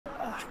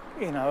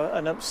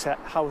an upset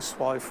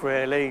housewife,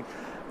 really,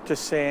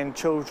 just seeing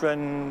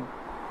children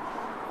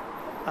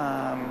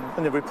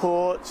and the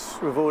reports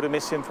with all the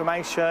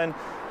misinformation,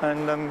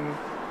 and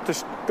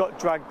just got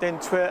dragged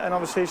into it, and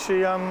obviously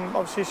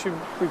she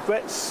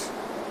regrets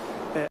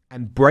it.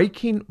 And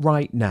breaking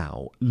right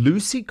now,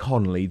 Lucy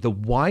Connolly, the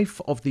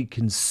wife of the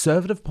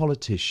Conservative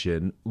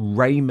politician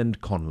Raymond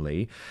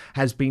Connolly,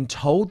 has been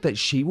told that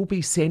she will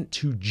be sent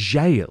to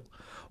jail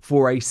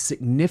for a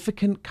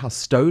significant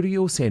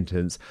custodial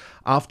sentence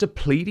after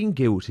pleading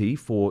guilty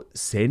for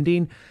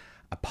sending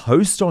a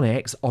post on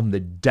X on the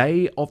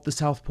day of the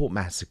Southport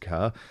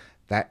Massacre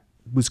that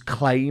was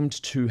claimed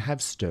to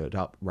have stirred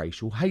up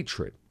racial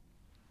hatred.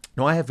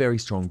 Now, I have very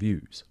strong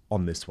views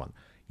on this one.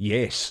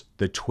 Yes,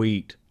 the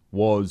tweet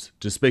was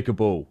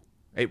despicable.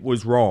 It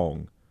was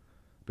wrong.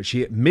 But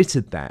she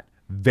admitted that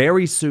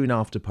very soon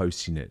after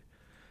posting it.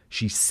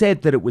 She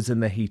said that it was in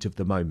the heat of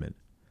the moment.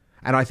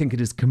 And I think it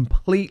is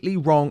completely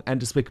wrong and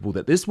despicable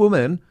that this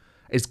woman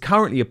is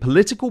currently a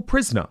political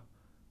prisoner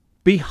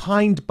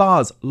behind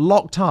bars,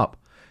 locked up.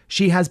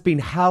 She has been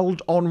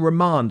held on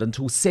remand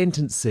until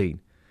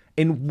sentencing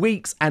in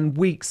weeks and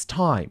weeks'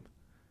 time,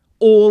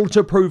 all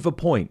to prove a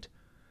point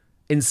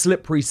in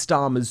Slippery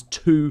Starmer's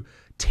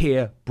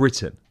two-tier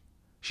Britain.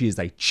 She is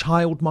a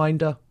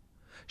childminder,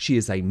 she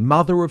is a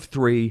mother of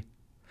three,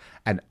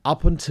 and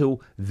up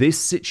until this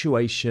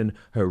situation,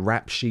 her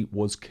rap sheet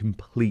was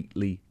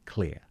completely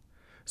clear.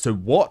 So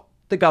what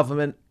the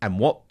government and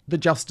what the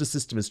justice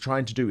system is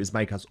trying to do is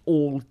make us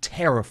all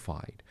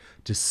terrified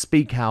to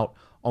speak out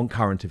on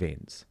current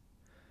events.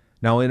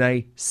 Now, in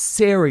a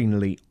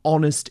searingly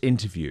honest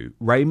interview,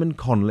 Raymond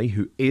Connolly,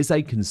 who is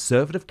a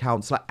Conservative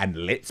councillor, and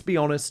let's be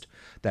honest,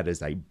 that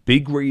is a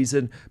big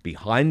reason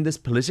behind this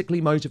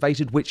politically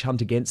motivated witch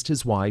hunt against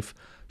his wife,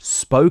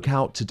 spoke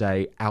out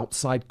today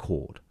outside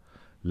court.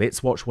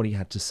 Let's watch what he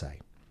had to say.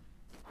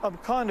 I'm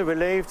kind of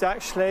relieved,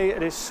 actually.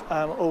 It is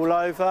all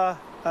over.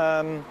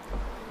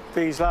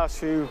 These last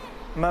few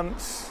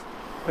months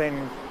have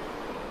been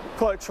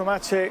quite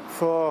traumatic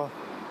for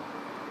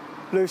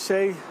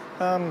Lucy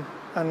and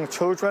the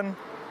children.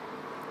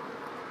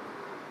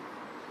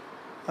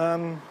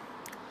 The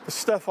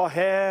stuff I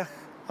hear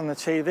on the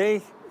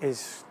TV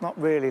is not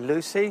really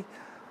Lucy.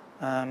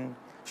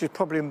 She's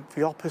probably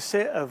the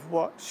opposite of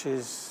what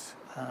she's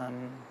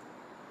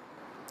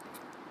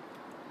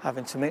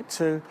having to admit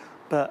to,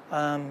 but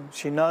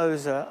she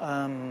knows that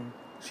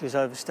she's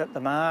overstepped the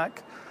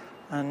mark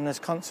and there's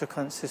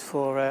consequences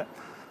for it.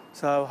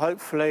 So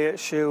hopefully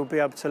she'll be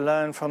able to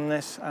learn from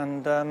this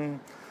and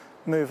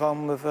move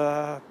on with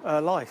her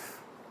life.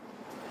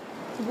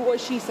 So what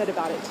she said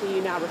about it to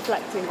you now,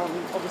 reflecting on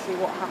obviously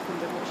what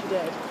happened and what she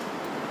did?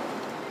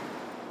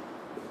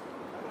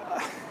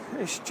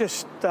 It's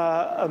just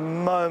a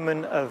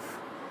moment of,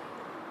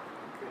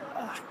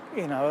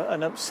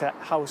 an upset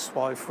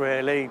housewife,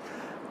 really,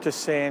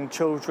 just seeing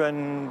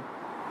children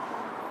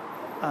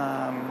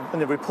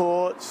and the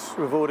reports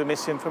with all the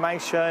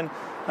misinformation,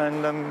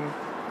 and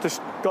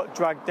just got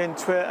dragged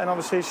into it, and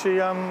obviously she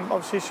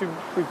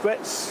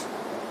regrets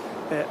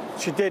it.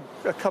 She did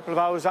a couple of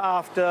hours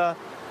after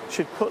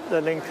she'd put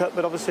the link up,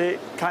 but obviously it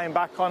came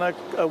back on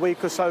a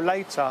week or so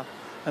later,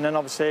 and then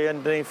obviously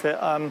underneath it,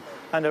 and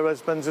her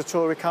husband's a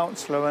Tory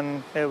councillor,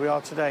 and here we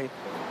are today.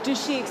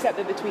 Does she accept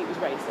that the tweet was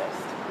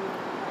racist?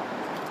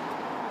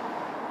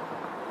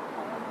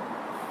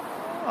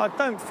 I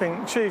don't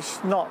think she is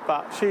not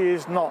that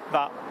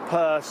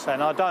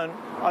person.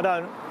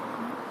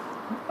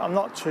 I'm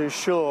not too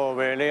sure,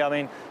 really. I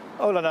mean,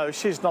 all I know is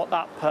she's not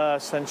that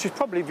person. She's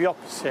probably the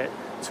opposite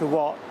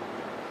to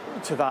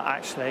that,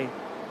 actually.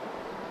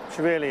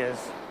 She really is.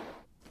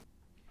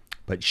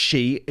 But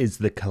she is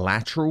the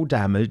collateral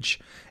damage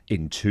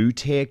in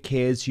two-tier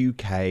Keir's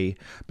UK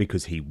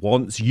because he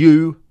wants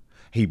me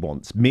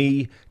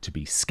to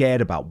be scared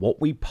about what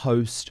we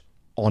post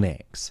on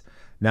X.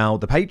 Now,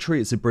 the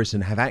Patriots of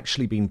Britain have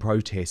actually been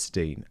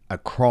protesting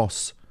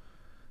across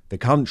the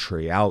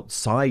country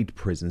outside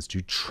prisons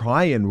to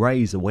try and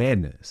raise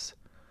awareness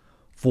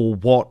for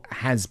what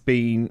has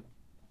been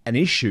an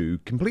issue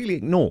completely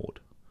ignored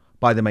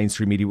by the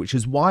mainstream media, which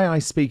is why I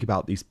speak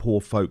about these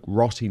poor folk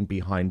rotting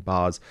behind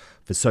bars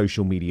for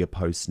social media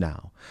posts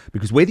now.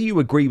 Because whether you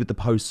agree with the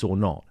posts or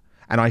not,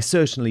 and I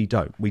certainly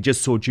don't. We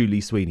just saw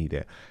Julie Sweeney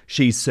there.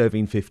 She's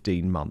serving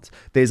 15 months.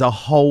 There's a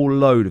whole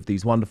load of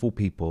these wonderful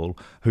people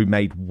who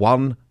made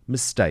one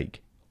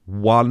mistake.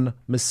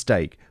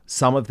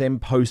 Some of them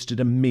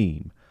posted a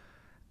meme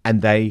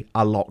and they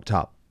are locked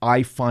up.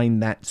 I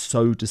find that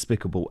so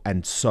despicable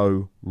and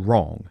so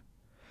wrong.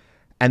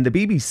 And the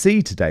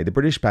BBC today, the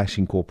British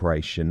Bashing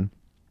Corporation,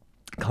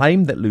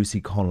 claimed that Lucy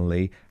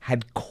Connolly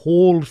had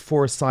called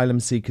for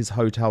asylum seekers'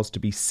 hotels to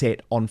be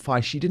set on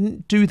fire. She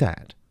didn't do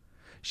that.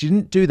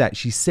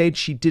 She said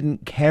she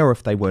didn't care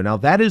if they were. Now,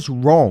 that is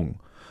wrong.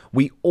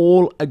 We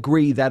all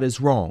agree that is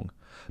wrong.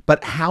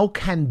 But how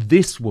can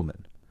this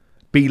woman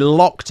be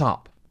locked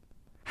up?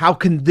 How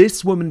can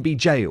this woman be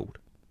jailed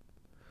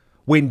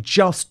when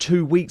just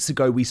 2 weeks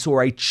ago we saw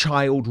a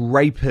child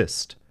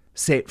rapist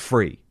set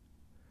free?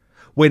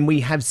 When we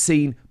have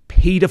seen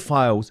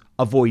paedophiles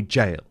avoid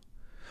jail,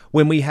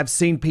 when we have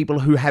seen people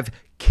who have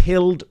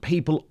killed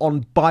people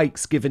on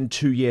bikes given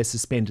 2-year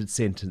suspended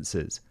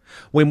sentences,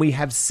 when we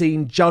have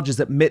seen judges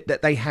admit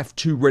that they have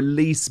to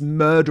release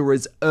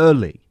murderers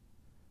early,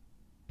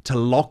 to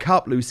lock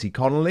up Lucy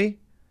Connolly,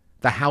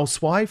 the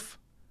housewife,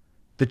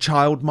 the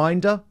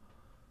childminder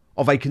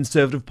of a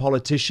Conservative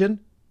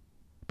politician,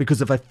 because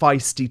of a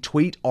feisty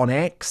tweet on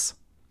X?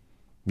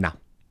 No,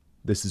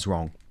 this is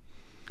wrong.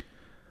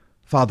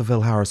 Father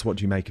Phil Harris, what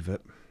do you make of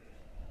it?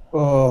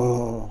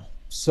 Oh,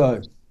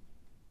 so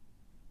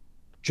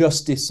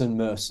justice and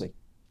mercy.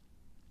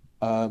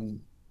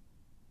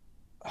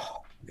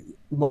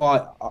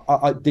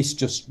 This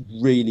just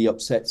really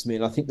upsets me,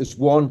 and I think there's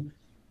one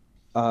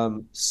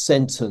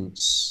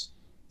sentence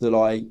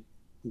that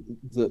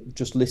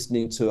just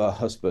listening to her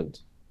husband,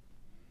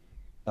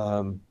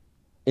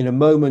 in a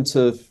moment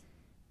of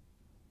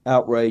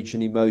outrage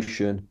and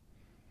emotion,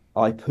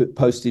 I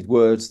posted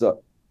words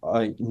that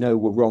I know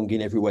were wrong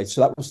in every way.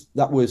 So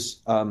that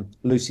was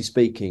Lucy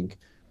speaking,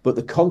 but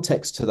the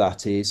context to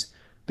that is,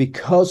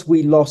 because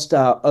we lost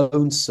our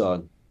own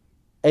son,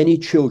 any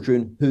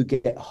children who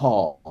get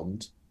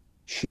harmed,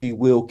 she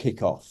will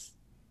kick off.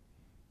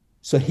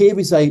 So here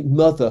is a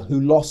mother who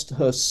lost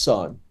her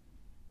son,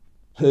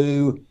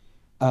 who,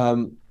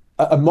 and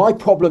my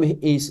problem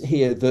is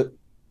here that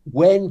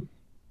when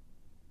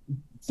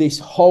this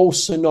whole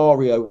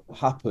scenario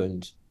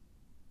happened,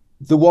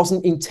 there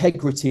wasn't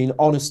integrity and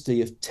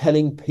honesty of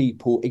telling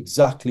people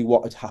exactly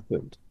what had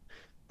happened.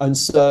 And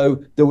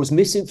so there was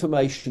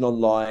misinformation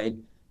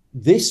online.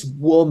 This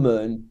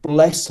woman,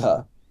 bless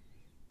her,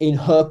 in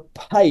her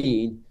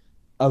pain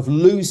of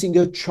losing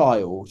a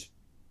child,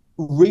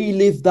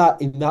 relived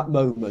that in that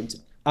moment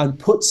and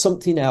put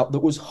something out that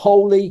was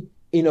wholly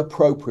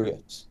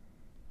inappropriate.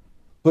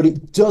 But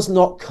it does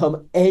not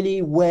come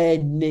anywhere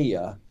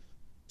near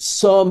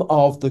some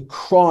of the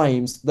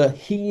crimes, the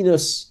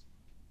heinous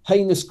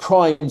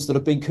crimes that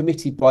have been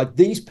committed by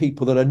these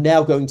people that are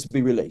now going to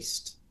be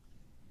released.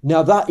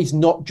 Now, that is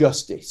not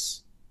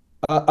justice.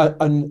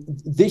 And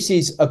this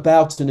is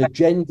about an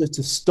agenda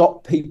to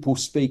stop people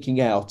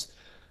speaking out.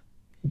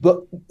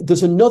 But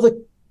there's another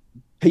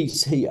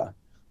piece here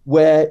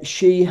where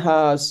she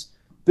has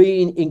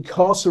been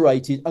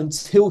incarcerated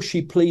until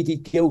she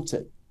pleaded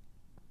guilty.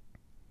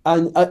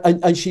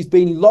 And she's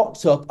been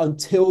locked up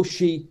until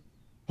she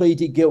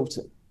pleaded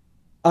guilty.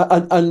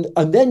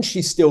 And then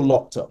she's still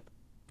locked up.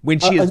 When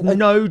she is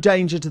no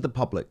danger to the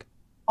public.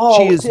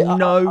 She is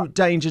no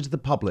danger to the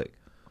public.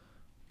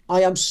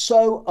 I am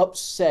so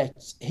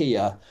upset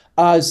here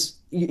as,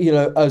 you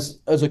know, as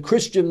a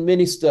Christian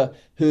minister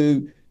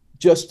who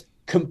just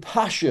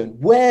compassion.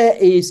 Where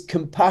is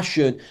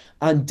compassion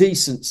and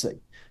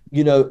decency?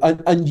 You know,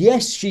 and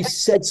yes, she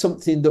said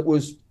something that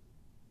was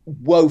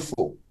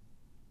woeful,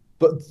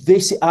 but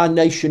our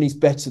nation is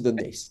better than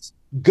this.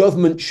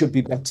 Government should be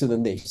better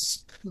than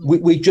this.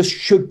 We just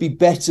should be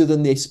better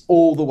than this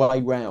all the way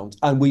round.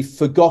 And we've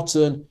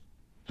forgotten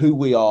who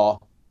we are.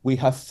 We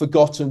have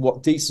forgotten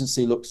what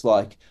decency looks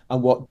like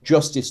and what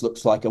justice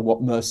looks like and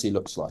what mercy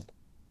looks like.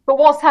 But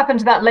what's happened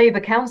to that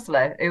Labour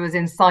councillor who was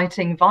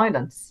inciting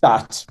violence?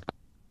 And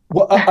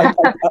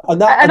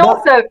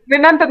also,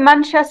 remember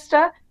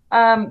Manchester?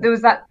 There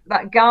was that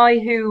guy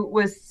who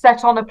was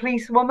set on a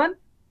policewoman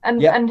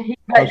and he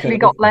eventually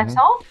got let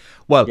off.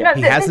 Well,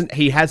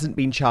 he hasn't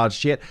been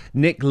charged yet.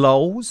 Nick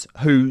Lowles,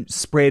 who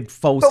spread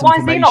false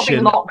information. But why has he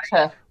not been locked?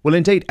 Well,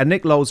 indeed, and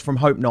Nick Lowles from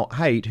Hope Not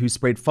Hate, who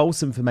spread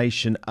false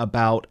information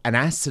about an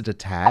acid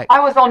attack. I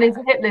was on his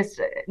hit list,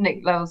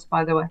 Nick Lowles,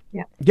 by the way.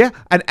 Yeah,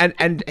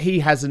 and he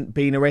hasn't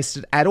been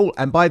arrested at all.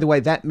 And by the way,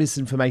 that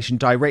misinformation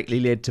directly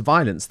led to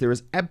violence. There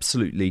is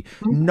absolutely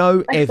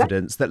no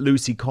evidence that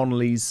Lucy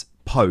Connolly's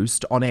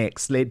post on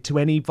X led to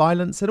any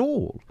violence at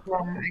all. Yeah,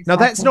 exactly. Now,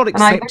 that's not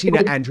accepting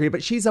it, Andrea,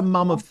 but she's a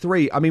mum of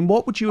 3. I mean,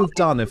 what would you have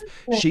done if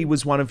she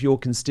was one of your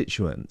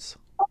constituents?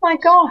 Oh my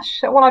gosh,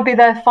 well, I'd be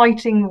there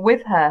fighting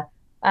with her.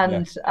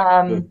 And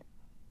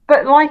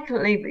but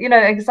likely, you know,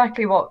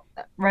 exactly what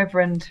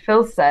Reverend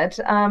Phil said.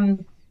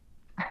 I'm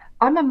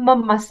a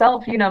mum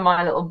myself, you know,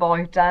 my little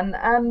boy Dan,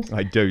 and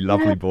I do,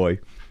 lovely boy.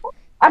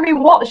 I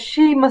mean, what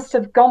she must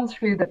have gone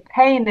through, the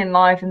pain in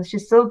life, and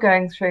she's still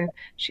going through.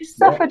 She's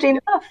suffered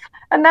enough,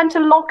 and then to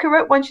lock her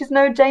up when she's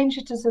no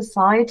danger to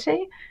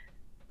society,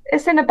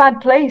 it's in a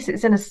bad place.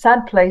 It's in a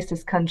sad place,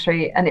 this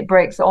country, and it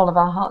breaks all of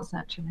our hearts,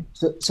 actually.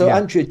 So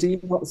Andrea, do you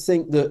not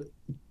think that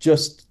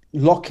just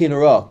locking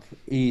her up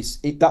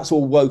that's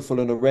all woeful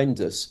and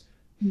horrendous,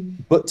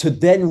 but to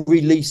then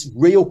release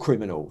real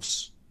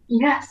criminals,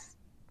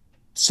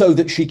 so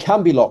that she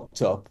can be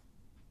locked up,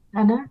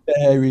 I know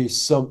there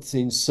is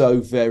something so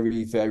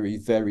very, very,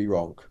 very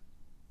wrong.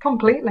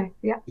 Completely,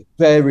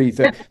 very.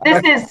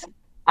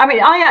 I mean,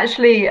 I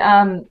actually,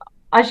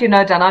 as you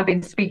know, Dan, I've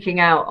been speaking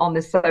out on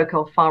this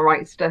so-called far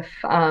right stuff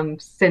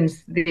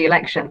since the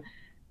election,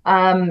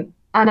 and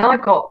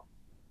I've got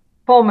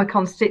former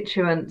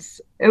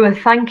constituents who are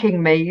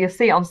thanking me. You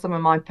see it on some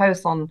of my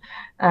posts on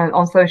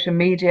social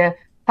media.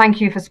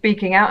 Thank you for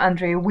speaking out,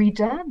 Andrea. We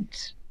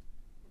daren't.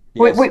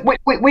 We, Yes.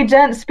 we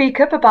don't speak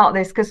up about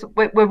this because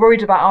we're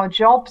worried about our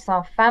jobs,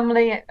 our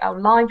family, our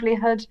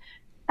livelihood.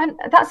 And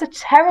that's a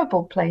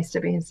terrible place to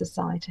be in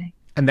society.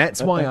 And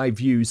that's why I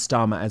view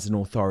Starmer as an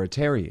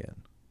authoritarian.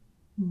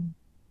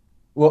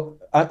 Well,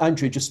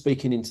 Andrew, just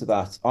speaking into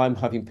that, I'm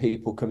having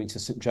people coming to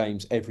St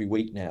James every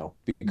week now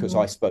because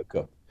I spoke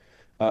up.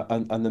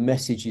 And the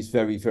message is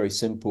very, very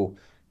simple.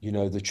 You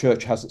know, the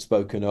church hasn't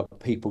spoken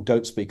up. People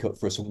don't speak up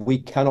for us, and we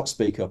cannot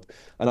speak up.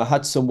 And I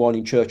had someone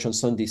in church on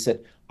Sunday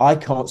said, I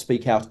can't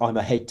speak out. I'm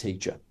a head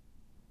teacher.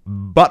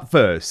 But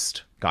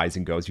first, guys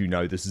and girls, you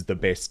know this is the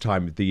best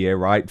time of the year,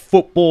 right?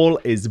 Football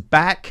is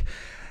back.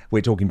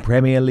 We're talking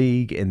Premier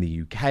League in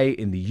the UK,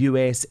 in the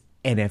US,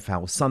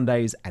 NFL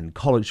Sundays and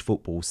college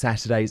football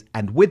Saturdays.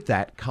 And with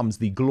that comes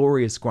the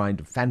glorious grind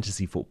of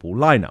fantasy football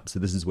lineup. So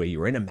this is where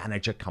your inner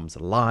manager comes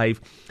alive,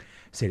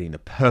 setting the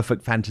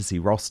perfect fantasy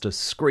roster,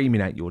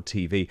 screaming at your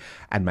TV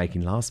and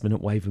making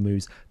last-minute waiver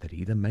moves that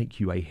either make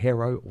you a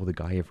hero or the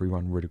guy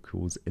everyone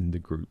ridicules in the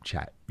group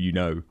chat. You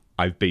know,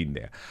 I've been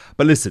there.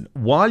 But listen,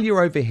 while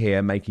you're over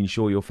here making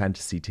sure your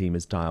fantasy team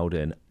is dialed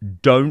in,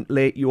 don't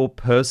let your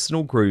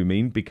personal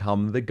grooming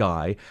become the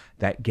guy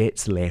that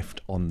gets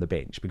left on the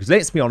bench. Because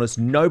let's be honest,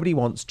 nobody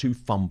wants to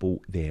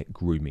fumble their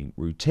grooming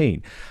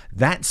routine.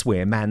 That's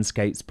where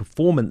Manscaped's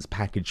Performance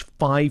Package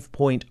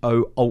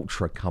 5.0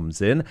 Ultra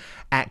comes in,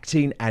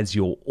 acting as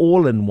your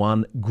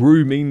all-in-one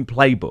grooming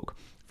playbook.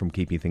 From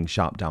keeping things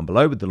sharp down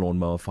below with the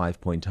Lawnmower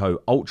 5.0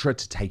 Ultra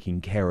to taking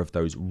care of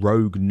those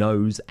rogue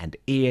nose and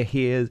ear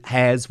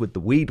hairs with the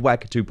Weed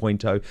Whacker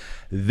 2.0,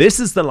 this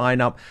is the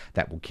lineup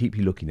that will keep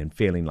you looking and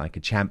feeling like a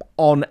champ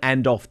on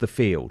and off the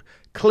field.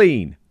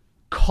 Clean,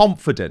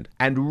 confident,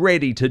 and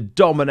ready to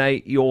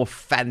dominate your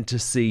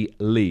fantasy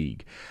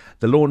league.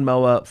 The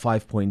Lawnmower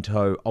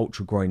 5.0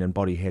 Ultra Groin and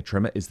Body Hair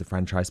Trimmer is the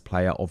franchise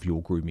player of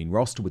your grooming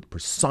roster with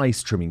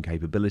precise trimming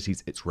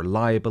capabilities. It's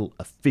reliable,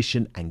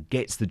 efficient, and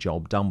gets the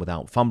job done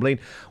without fumbling.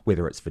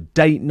 Whether it's for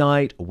date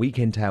night, a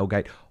weekend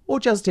tailgate,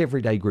 or just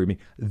everyday grooming,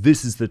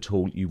 this is the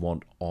tool you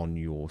want on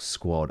your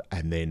squad.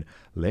 And then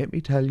let me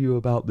tell you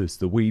about this,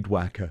 the Weed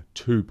Whacker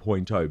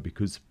 2.0,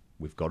 because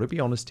we've got to be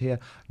honest here,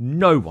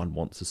 no one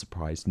wants a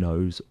surprise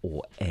nose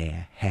or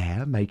air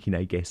hair making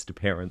a guest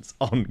appearance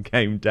on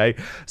game day.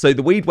 So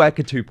the Weed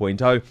Whacker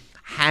 2.0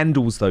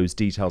 handles those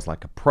details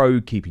like a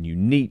pro, keeping you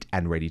neat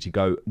and ready to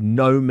go.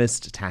 No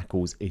missed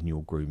tackles in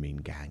your grooming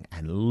gang.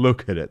 And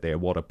look at it there,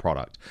 what a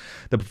product.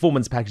 The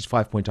Performance Package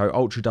 5.0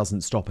 Ultra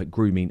doesn't stop at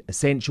grooming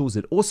essentials.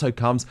 It also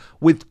comes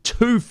with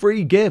 2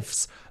 free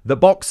gifts. The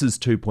Boxers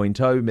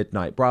 2.0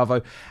 Midnight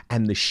Bravo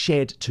and the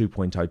Shed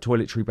 2.0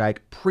 Toiletry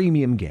Bag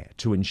Premium Gear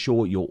to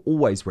ensure you're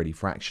always ready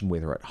for action,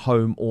 whether at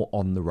home or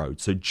on the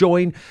road. So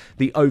join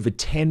the over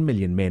 10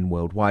 million men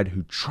worldwide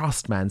who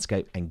trust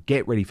Manscaped and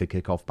get ready for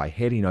kickoff by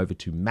heading over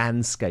to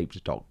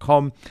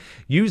manscaped.com.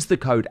 Use the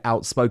code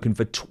Outspoken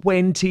for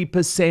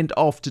 20%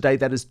 off today.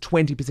 That is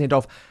 20%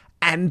 off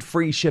and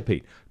free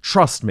shipping.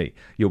 Trust me,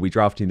 you'll be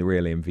drafting the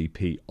real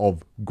MVP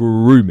of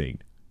grooming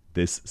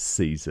this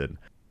season.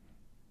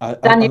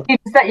 Dan, you need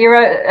to set your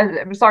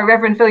own, sorry,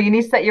 Reverend Phil, you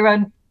need to set your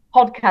own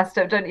podcast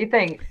up, don't you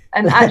think?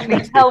 And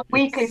actually tell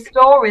weekly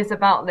stories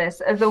about this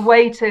as a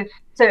way to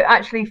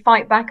actually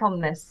fight back on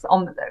this,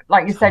 on,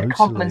 like you said,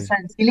 common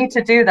sense. You need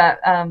to do that,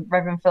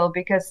 Reverend Phil,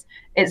 because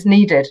it's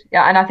needed.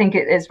 Yeah, and I think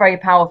it's very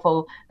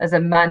powerful as a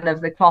man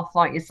of the cloth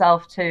like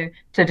yourself to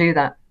do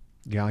that.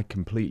 Yeah, I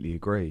completely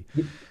agree.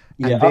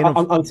 Yeah,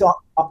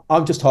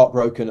 I'm just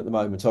heartbroken at the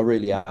moment. I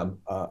really am.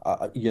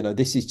 You know,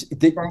 this,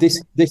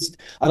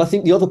 and I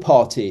think the other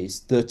part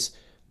is that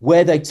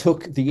where they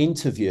took the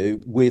interview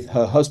with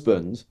her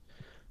husband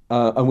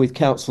and with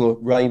Councillor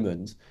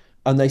Raymond,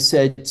 and they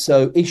said,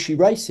 "So is she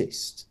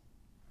racist?"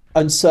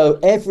 And so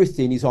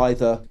everything is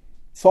either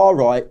far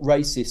right,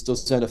 racist, or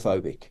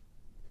xenophobic,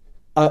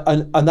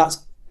 and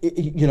that's,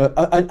 you know,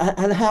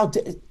 and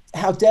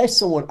how dare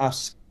someone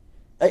ask?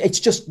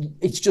 It's just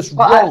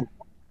wrong.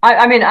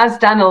 I mean, as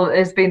Daniel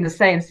has been the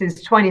same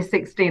since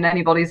 2016,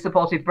 anybody who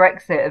supported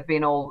Brexit have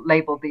been all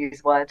labelled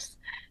these words.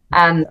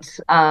 And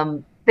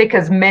thick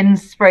as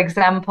mince, for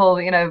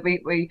example, you know,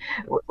 we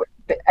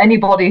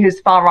anybody who's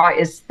far right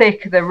is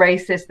thick, the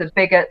racists, the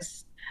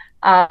bigots,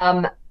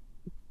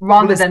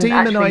 rather than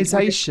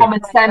demonization.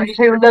 Common sense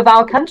who love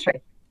our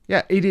country.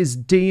 Yeah, it is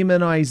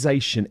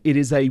demonization. It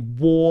is a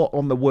war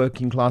on the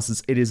working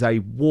classes. It is a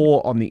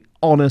war on the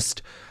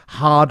honest,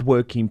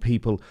 hardworking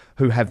people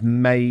who have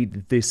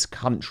made this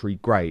country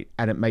great.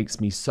 And it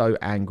makes me so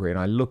angry. And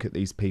I look at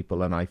these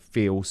people and I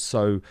feel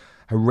so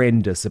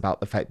horrendous about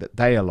the fact that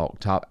they are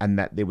locked up and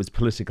that there was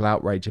political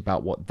outrage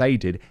about what they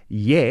did.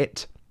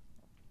 Yet,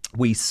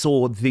 we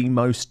saw the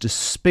most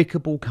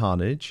despicable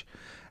carnage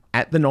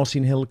at the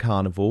Notting Hill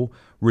Carnival,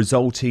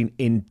 resulting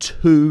in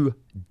 2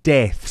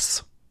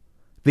 deaths.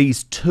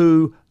 These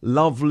 2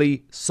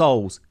 lovely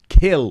souls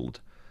killed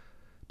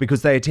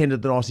because they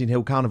attended the Notting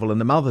Hill Carnival, and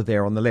the mother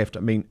there on the left, I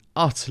mean,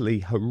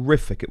 utterly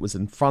horrific. It was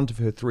in front of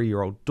her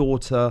 3-year-old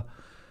daughter.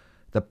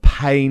 The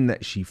pain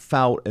that she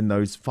felt in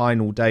those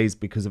final days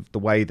because of the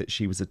way that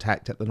she was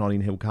attacked at the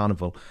Notting Hill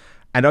Carnival.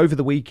 And over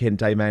the weekend,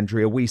 Dame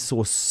Andrea, we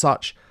saw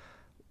such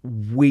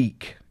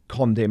weak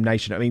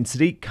condemnation. I mean,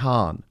 Sadiq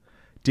Khan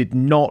did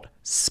not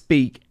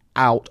speak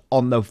out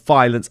on the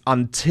violence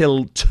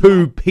until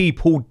 2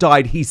 people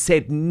died. He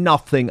said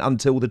nothing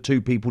until the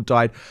 2 people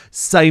died.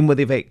 Same with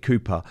Yvette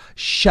Cooper.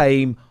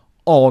 Shame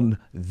on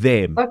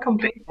them. Oh,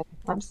 completely.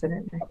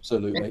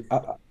 Absolutely.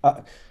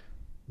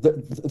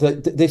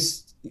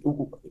 This,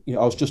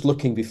 I was just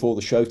looking before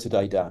the show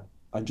today, Dan,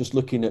 and just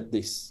looking at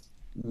this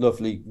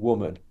lovely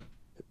woman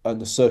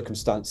and the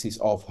circumstances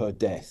of her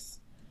death.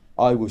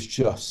 I was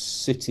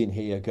just sitting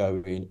here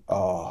going,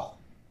 oh.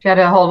 She had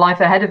her whole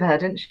life ahead of her,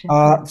 didn't she?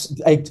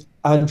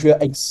 Andrea,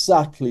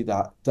 exactly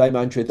that. Dame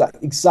Andrea,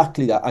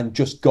 exactly that, and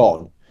just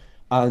gone.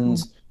 And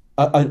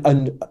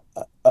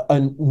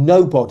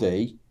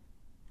nobody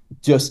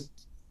just,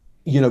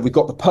 we've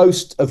got the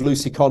post of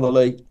Lucy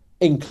Connolly,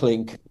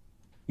 Inklink,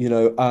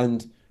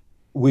 and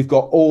we've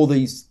got all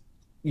these,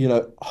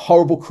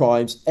 horrible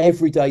crimes.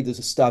 Every day there's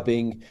a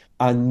stabbing,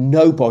 and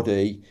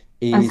nobody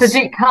is... And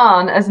Sadiq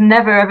Khan has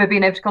never ever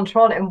been able to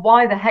control it. And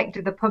why the heck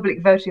did the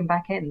public vote him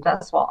back in?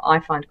 That's what I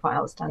find quite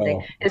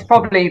outstanding. It's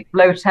probably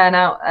low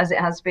turnout, as it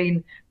has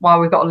been while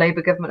we've got a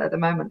Labour government at the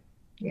moment.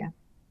 Yeah.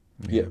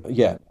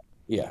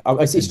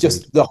 It's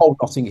just the whole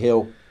Notting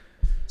Hill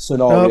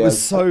scenario. No, it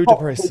was so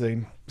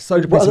depressing.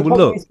 So depressing.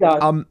 Well,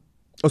 look,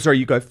 sorry,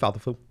 you go, Father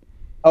Phil.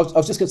 I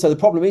was just going to say, the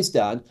problem is,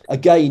 Dan,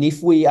 again,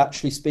 if we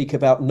actually speak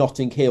about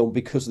Notting Hill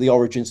because of the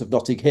origins of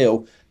Notting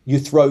Hill,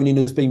 you're thrown in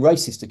as being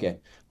racist again.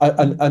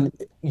 It's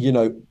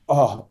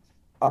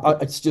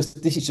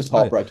just, this is just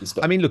heartbreaking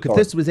stuff. I mean, look, if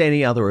this was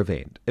any other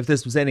event,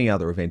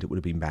 it would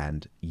have been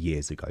banned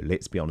years ago.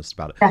 Let's be honest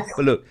about it. Yes.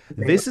 But look,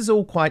 this is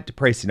all quite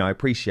depressing. I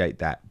appreciate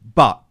that.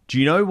 But do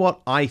you know what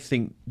I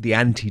think the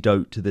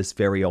antidote to this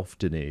very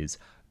often is?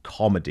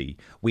 Comedy.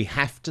 We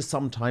have to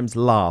sometimes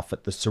laugh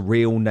at the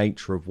surreal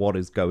nature of what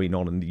is going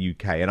on in the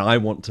UK, and I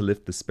want to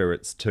lift the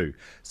spirits too.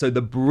 So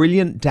the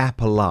brilliant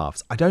Dapper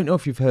Laughs, I don't know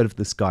if you've heard of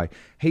this guy.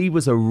 He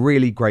was a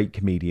really great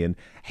comedian.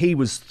 He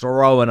was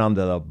thrown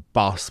under the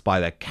bus by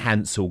the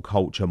cancel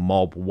culture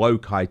mob.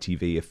 Woke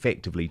ITV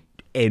effectively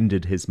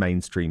ended his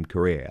mainstream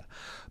career,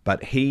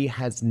 but he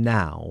has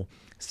now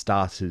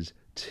started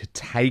to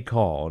take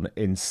on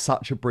in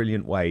such a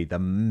brilliant way the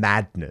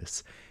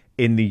madness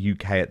in the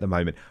UK at the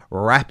moment,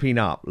 wrapping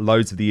up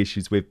loads of the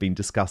issues we've been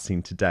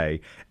discussing today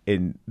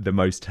in the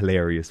most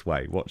hilarious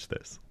way. Watch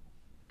this.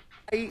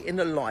 In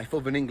the life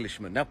of an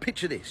Englishman. Now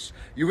picture this,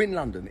 you're in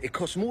London, it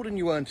costs more than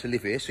you earn to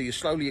live here, so you're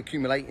slowly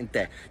accumulating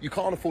debt. You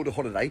can't afford a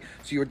holiday,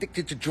 so you're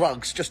addicted to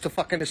drugs just to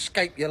fucking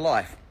escape your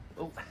life.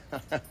 Oh.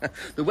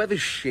 The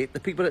weather's shit, the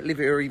people that live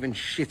here are even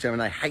shitter,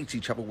 and they hate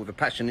each other with a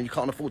passion, and you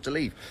can't afford to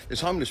leave.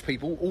 There's homeless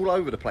people all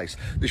over the place.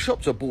 The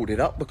shops are boarded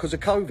up because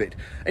of COVID.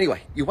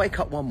 Anyway, you wake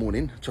up one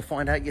morning to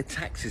find out your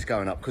tax is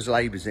going up because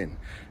Labour's in.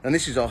 And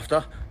this is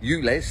after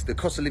you, Les, the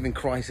cost of living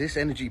crisis,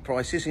 energy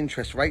prices,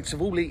 interest rates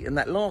have all eaten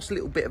that last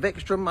little bit of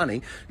extra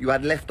money you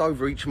had left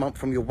over each month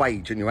from your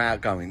wage and your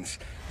outgoings.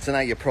 So now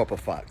you're proper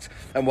fucked.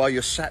 And while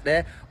you're sat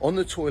there on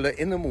the toilet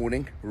in the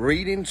morning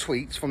reading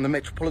tweets from the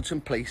Metropolitan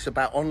Police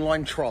about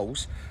online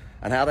trolls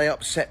and how they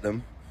upset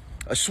them,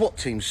 a SWAT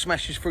team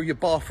smashes through your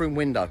bathroom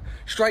window,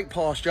 straight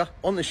past you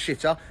on the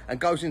shitter, and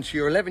goes into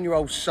your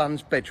 11-year-old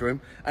son's bedroom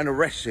and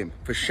arrests him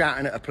for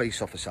shouting at a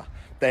police officer.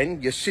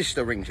 Then your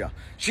sister rings you.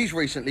 She's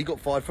recently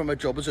got fired from her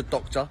job as a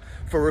doctor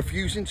for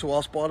refusing to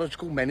ask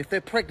biological men if they're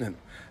pregnant.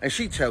 And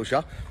she tells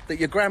you that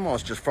your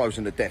grandma's just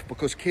frozen to death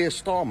because Keir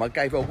Starmer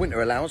gave her a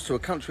winter allowance to a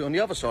country on the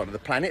other side of the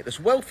planet that's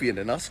wealthier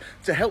than us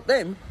to help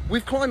them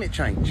with climate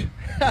change.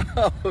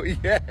 Oh,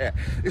 yeah.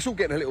 It's all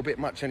getting a little bit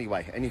much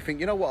anyway. And you think,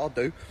 you know what I'll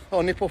do?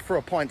 I'll nip off for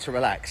a pint to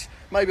relax.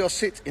 Maybe I'll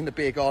sit in the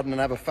beer garden and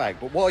have a fag.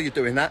 But while you're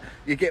doing that,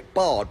 you get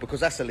barred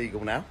because that's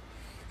illegal now.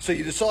 So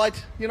you decide,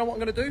 you know what I'm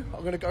going to do?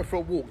 I'm going to go for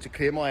a walk to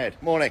clear my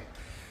head. Morning.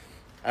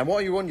 And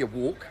while you're on your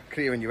walk,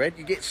 clearing your head,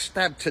 you get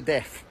stabbed to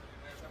death.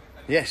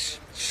 Yes,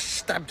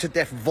 stabbed to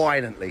death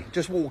violently,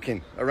 just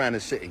walking around the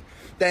city.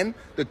 Then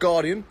The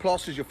Guardian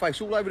plasters your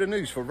face all over the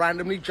news for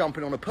randomly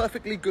jumping on a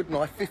perfectly good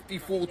knife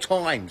 54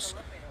 times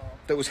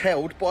that was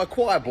held by a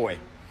choir boy.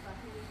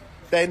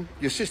 Then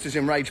your sister's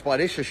enraged by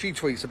this, so she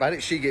tweets about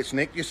it, she gets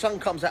nicked. Your son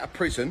comes out of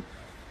prison,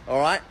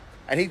 all right,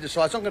 and he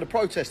decides, I'm going to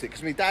protest it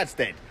because my dad's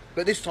dead.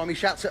 But this time he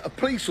shouts at a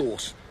police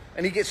horse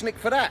and he gets nicked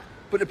for that.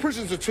 But the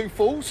prisons are too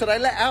full, so they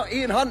let out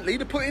Ian Huntley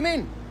to put him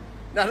in.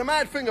 Now, the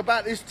mad thing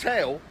about this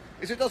tale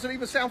is it doesn't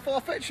even sound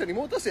far-fetched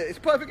anymore, does it? It's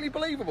perfectly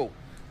believable.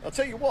 I'll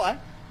tell you why.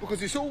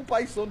 Because it's all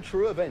based on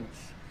true events.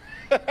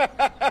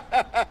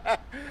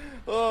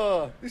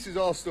 Oh, this is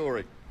our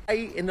story.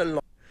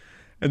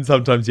 And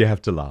sometimes you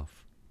have to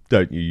laugh,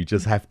 don't you? You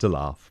just have to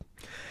laugh.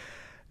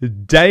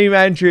 Dame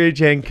Andrea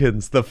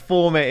Jenkyns, the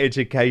former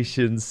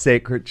Education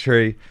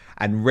Secretary,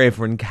 and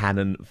Reverend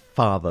Canon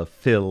Father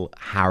Phil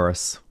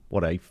Harris.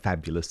 What a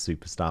fabulous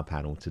superstar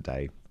panel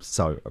today.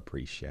 So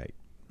appreciate.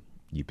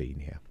 you being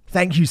here.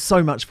 Thank you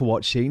so much for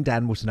watching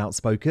Dan Wootton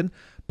Outspoken.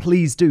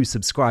 Please do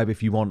subscribe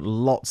if you want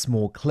lots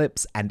more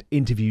clips and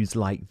interviews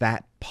like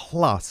that.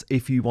 Plus,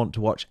 if you want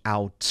to watch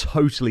our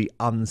totally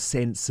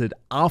uncensored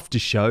after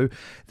show,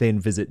 then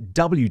visit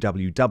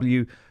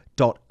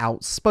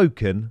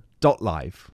www.outspoken.live.